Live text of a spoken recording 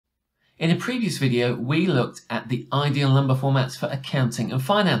In a previous video, we looked at the ideal number formats for accounting and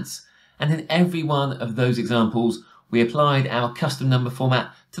finance, and in every one of those examples, we applied our custom number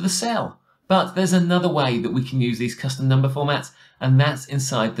format to the cell. But there's another way that we can use these custom number formats, and that's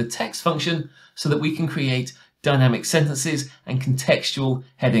inside the text function so that we can create dynamic sentences and contextual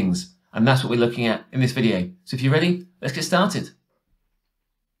headings. And that's what we're looking at in this video. So if you're ready, let's get started.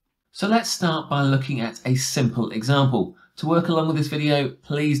 So let's start by looking at a simple example. To work along with this video,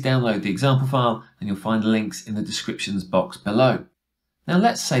 please download the example file and you'll find links in the descriptions box below. Now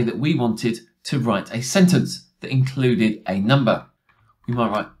let's say that we wanted to write a sentence that included a number. We might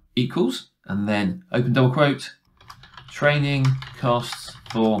write equals and then open double quote, training costs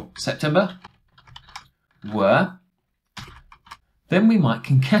for September were. Then we might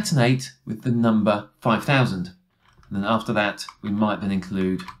concatenate with the number 5,000. And then after that, we might then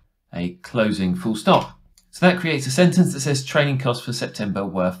include a closing full stop. So that creates a sentence that says training costs for September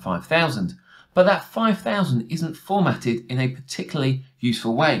were 5,000. But that 5,000 isn't formatted in a particularly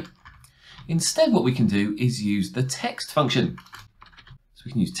useful way. Instead, what we can do is use the text function. So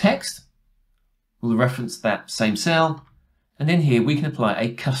we can use text, we'll reference that same cell, and in here we can apply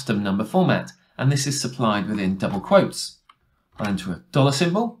a custom number format, and this is supplied within double quotes. I'll enter a dollar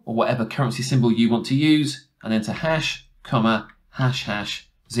symbol, or whatever currency symbol you want to use, and enter hash, comma, hash, hash,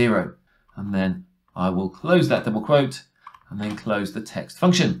 0. And then I will close that double quote and then close the text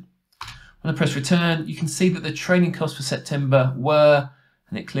function. When I press return, you can see that the training costs for September were,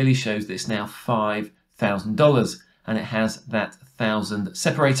 and it clearly shows that it's now $5,000 and it has that 1,000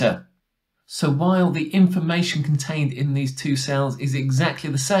 separator. So while the information contained in these two cells is exactly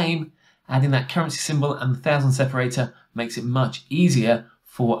the same, adding that currency symbol and the 1,000 separator makes it much easier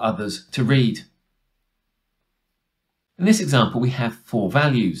for others to read. In this example, we have four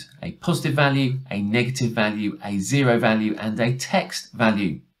values: a positive value, a negative value, a 0 value, and a text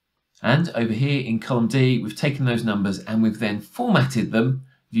value. And over here in column D, we've taken those numbers and we've then formatted them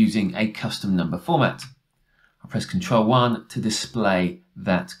using a custom number format. I'll press Ctrl 1 to display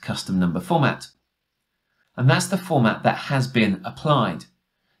that custom number format. And that's the format that has been applied.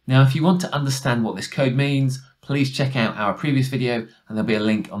 Now, if you want to understand what this code means, please check out our previous video and there'll be a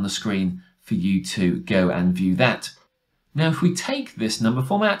link on the screen for you to go and view that. Now, if we take this number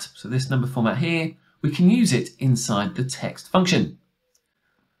format, so this number format here, we can use it inside the text function.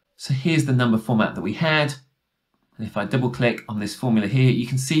 So here's the number format that we had. And if I double click on this formula here, you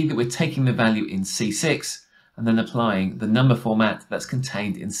can see that we're taking the value in C6 and then applying the number format that's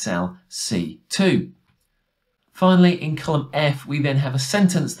contained in cell C2. Finally, in column F, we then have a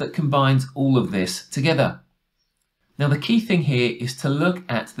sentence that combines all of this together. Now, the key thing here is to look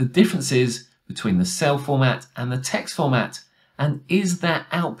at the differences between the cell format and the text format, and is that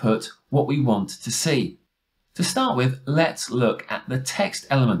output what we want to see? To start with, let's look at the text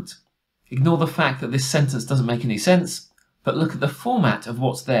element. Ignore the fact that this sentence doesn't make any sense, but look at the format of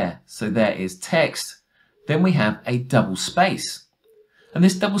what's there. So there is text, then we have a double space. And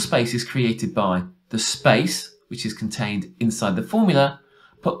this double space is created by the space, which is contained inside the formula,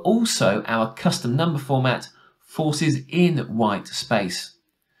 but also our custom number format forces in white space.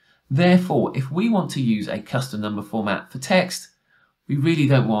 Therefore, if we want to use a custom number format for text, we really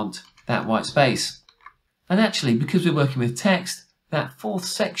don't want that white space. And actually, because we're working with text, that fourth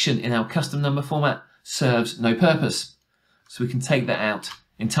section in our custom number format serves no purpose. So we can take that out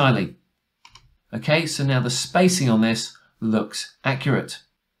entirely. Okay, so now the spacing on this looks accurate.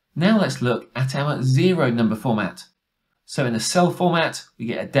 Now let's look at our 0 number format. So in a cell format, we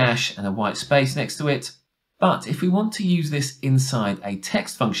get a dash and a white space next to it. But if we want to use this inside a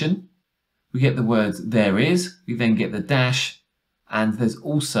text function, we get the words there is, we then get the dash, and there's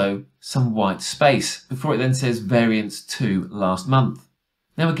also some white space before it then says variance to last month.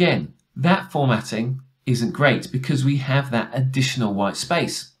 Now again, that formatting isn't great because we have that additional white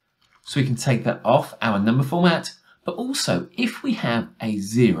space. So we can take that off our number format, but also if we have a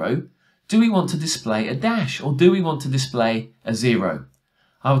 0, do we want to display a dash or do we want to display a 0?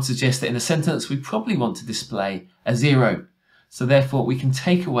 I would suggest that in a sentence, we probably want to display a 0. So therefore, we can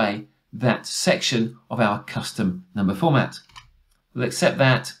take away that section of our custom number format. We'll accept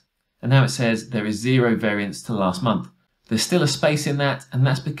that. And now it says there is 0 variance to last month. There's still a space in that, and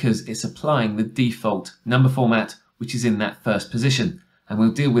that's because it's applying the default number format, which is in that first position. And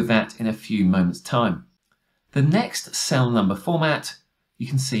we'll deal with that in a few moments' time. The next cell number format you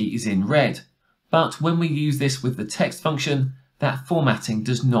can see is in red. But when we use this with the text function, that formatting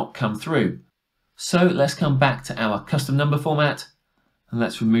does not come through. So let's come back to our custom number format and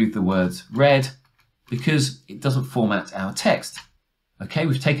let's remove the words red because it doesn't format our text. Okay,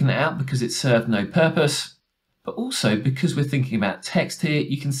 we've taken that out because it served no purpose. But also, because we're thinking about text here,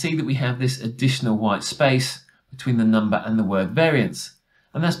 you can see that we have this additional white space between the number and the word variance.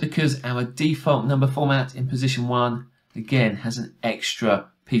 And that's because our default number format in position 1, again, has an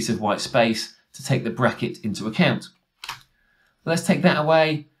extra piece of white space to take the bracket into account. Let's take that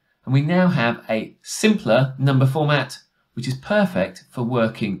away, and we now have a simpler number format, which is perfect for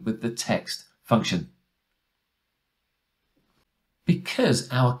working with the text function. Because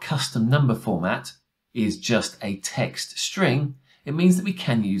our custom number format is just a text string, it means that we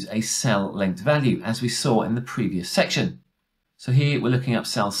can use a cell length value, as we saw in the previous section. So here we're looking up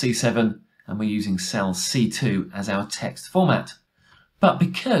cell C7 and we're using cell C2 as our text format. But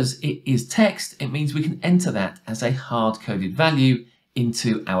because it is text, it means we can enter that as a hard-coded value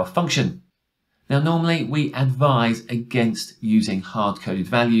into our function. Now normally we advise against using hard-coded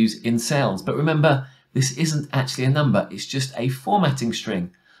values in cells, but remember, this isn't actually a number, it's just a formatting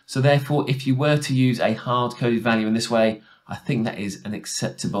string. So therefore, if you were to use a hard-coded value in this way, I think that is an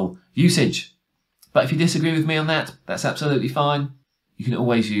acceptable usage. But if you disagree with me on that, that's absolutely fine. You can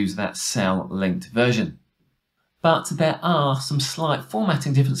always use that cell linked version. But there are some slight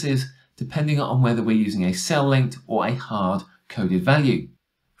formatting differences depending on whether we're using a cell linked or a hard-coded value.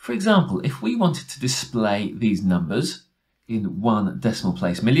 For example, if we wanted to display these numbers in 1 decimal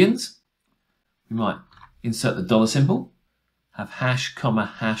place millions, we might insert the dollar symbol, have hash, comma,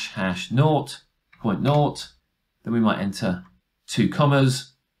 hash, hash, 0.0. Then we might enter 2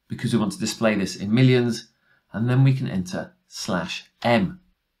 commas because we want to display this in millions, and then we can enter /m.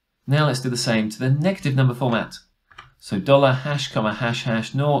 Now let's do the same to the negative number format. So dollar hash, comma, hash,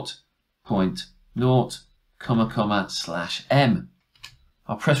 hash, 0.0, comma, /m.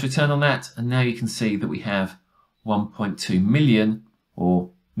 I'll press return on that, and now you can see that we have 1.2 million or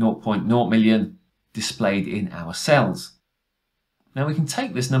 0.0 million displayed in our cells. Now we can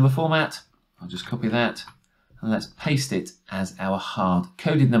take this number format, I'll just copy that, and let's paste it as our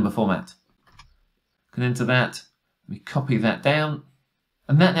hard-coded number format. Can enter that, we copy that down,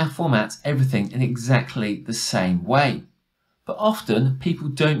 and that now formats everything in exactly the same way. But often people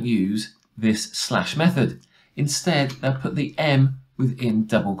don't use this slash method. Instead, they'll put the M within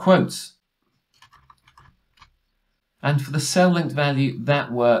double quotes. And for the cell linked value,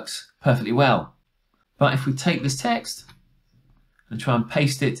 that works perfectly well. But if we take this text and try and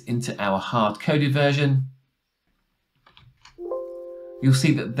paste it into our hard-coded version, you'll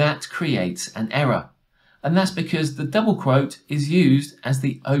see that that creates an error. And that's because the double quote is used as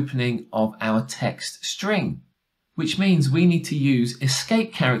the opening of our text string, which means we need to use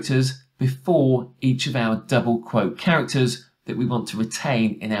escape characters before each of our double quote characters that we want to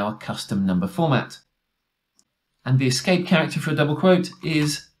retain in our custom number format. And the escape character for a double quote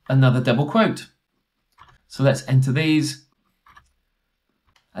is another double quote. So let's enter these.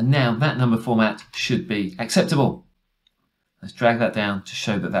 And now that number format should be acceptable. Let's drag that down to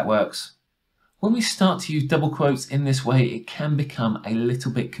show that that works. When we start to use double quotes in this way, it can become a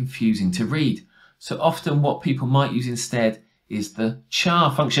little bit confusing to read. So often what people might use instead is the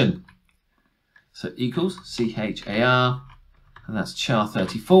char function. So equals char, and that's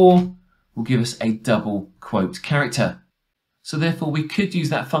char34, will give us a double quote character. So therefore we could use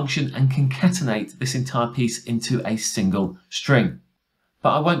that function and concatenate this entire piece into a single string.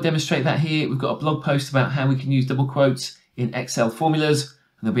 But I won't demonstrate that here. We've got a blog post about how we can use double quotes in Excel formulas,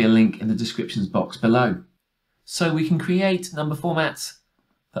 and there'll be a link in the descriptions box below. So we can create number formats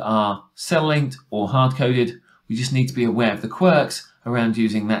that are cell linked or hard coded. We just need to be aware of the quirks around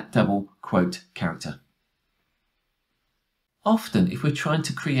using that double quote character. Often, if we're trying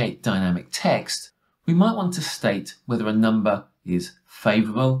to create dynamic text, we might want to state whether a number is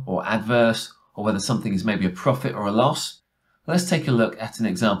favourable or adverse, or whether something is maybe a profit or a loss. Let's take a look at an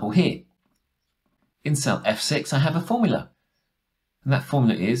example here. In cell F6, I have a formula. And that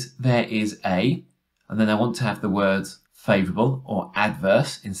formula is, there is a, and then I want to have the words favourable or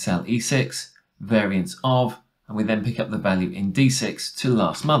adverse in cell E6, variance of, and we then pick up the value in D6 to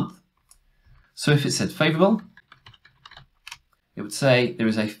last month. So if it said favourable, it would say there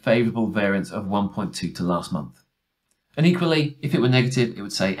is a favourable variance of 1.2 to last month. And equally, if it were negative, it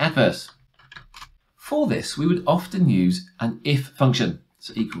would say adverse. For this, we would often use an if function.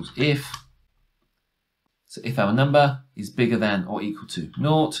 So equals if. So if our number is bigger than or equal to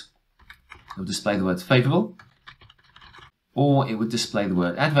 0, it will display the words favourable, or it would display the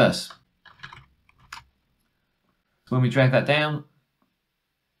word adverse. So when we drag that down,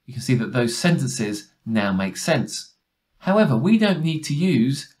 you can see that those sentences now make sense. However, we don't need to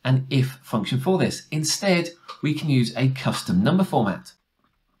use an if function for this. Instead, we can use a custom number format.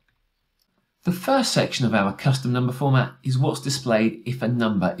 The first section of our custom number format is what's displayed if a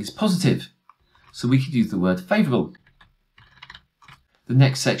number is positive. So we could use the word favourable. The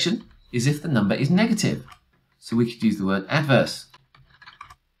next section is if the number is negative. So we could use the word adverse.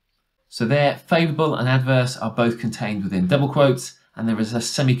 So there, favourable and adverse are both contained within double quotes, and there is a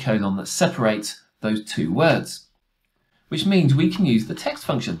semicolon that separates those two words, which means we can use the text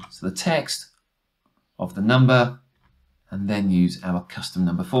function. So the text of the number, and then use our custom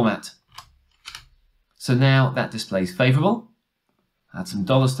number format. So now that displays favourable. Add some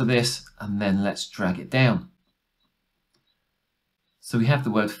dollars to this, and then let's drag it down. So we have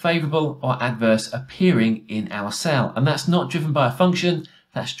the word favourable or adverse appearing in our cell, and that's not driven by a function,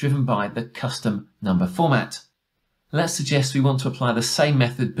 that's driven by the custom number format. Let's suggest we want to apply the same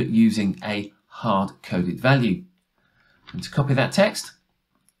method but using a hard-coded value. And to copy that text,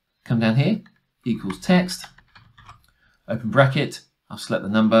 come down here, equals text, open bracket, I'll select the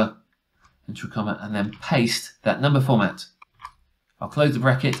number, enter a comma, and then paste that number format. I'll close the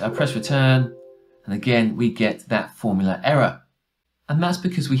bracket, I'll press return, and again we get that formula error. And that's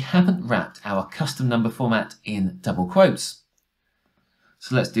because we haven't wrapped our custom number format in double quotes.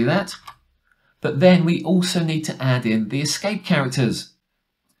 So let's do that. But then we also need to add in the escape characters.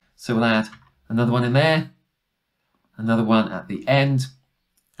 So we'll add another one in there, another one at the end,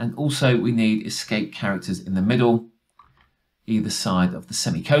 and also we need escape characters in the middle, either side of the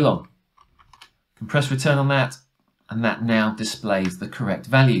semicolon. Press return on that, and that now displays the correct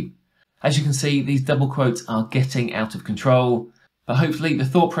value. As you can see, these double quotes are getting out of control, but hopefully the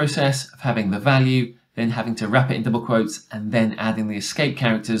thought process of having the value, then having to wrap it in double quotes, and then adding the escape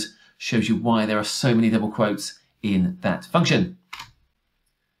characters shows you why there are so many double quotes in that function.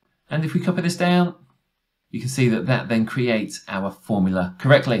 And if we copy this down, you can see that that then creates our formula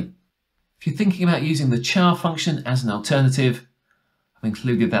correctly. If you're thinking about using the char function as an alternative, I've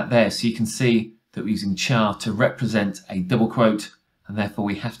included that there so you can see that we're using char to represent a double quote, and therefore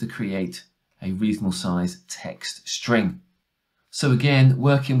we have to create a reasonable size text string. So again,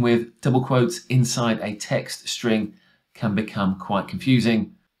 working with double quotes inside a text string can become quite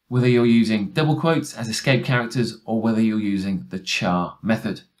confusing, whether you're using double quotes as escape characters or whether you're using the char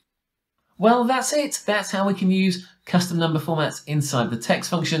method. Well, that's it. That's how we can use custom number formats inside the text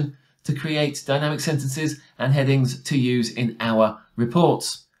function to create dynamic sentences and headings to use in our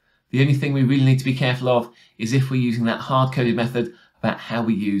reports. The only thing we really need to be careful of is if we're using that hard-coded method about how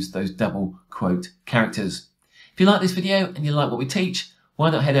we use those double quote characters. If you like this video and you like what we teach,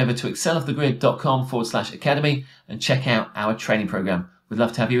 why not head over to exceloffthegrid.com/academy and check out our training program. We'd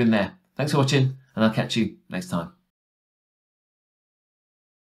love to have you in there. Thanks for watching, and I'll catch you next time.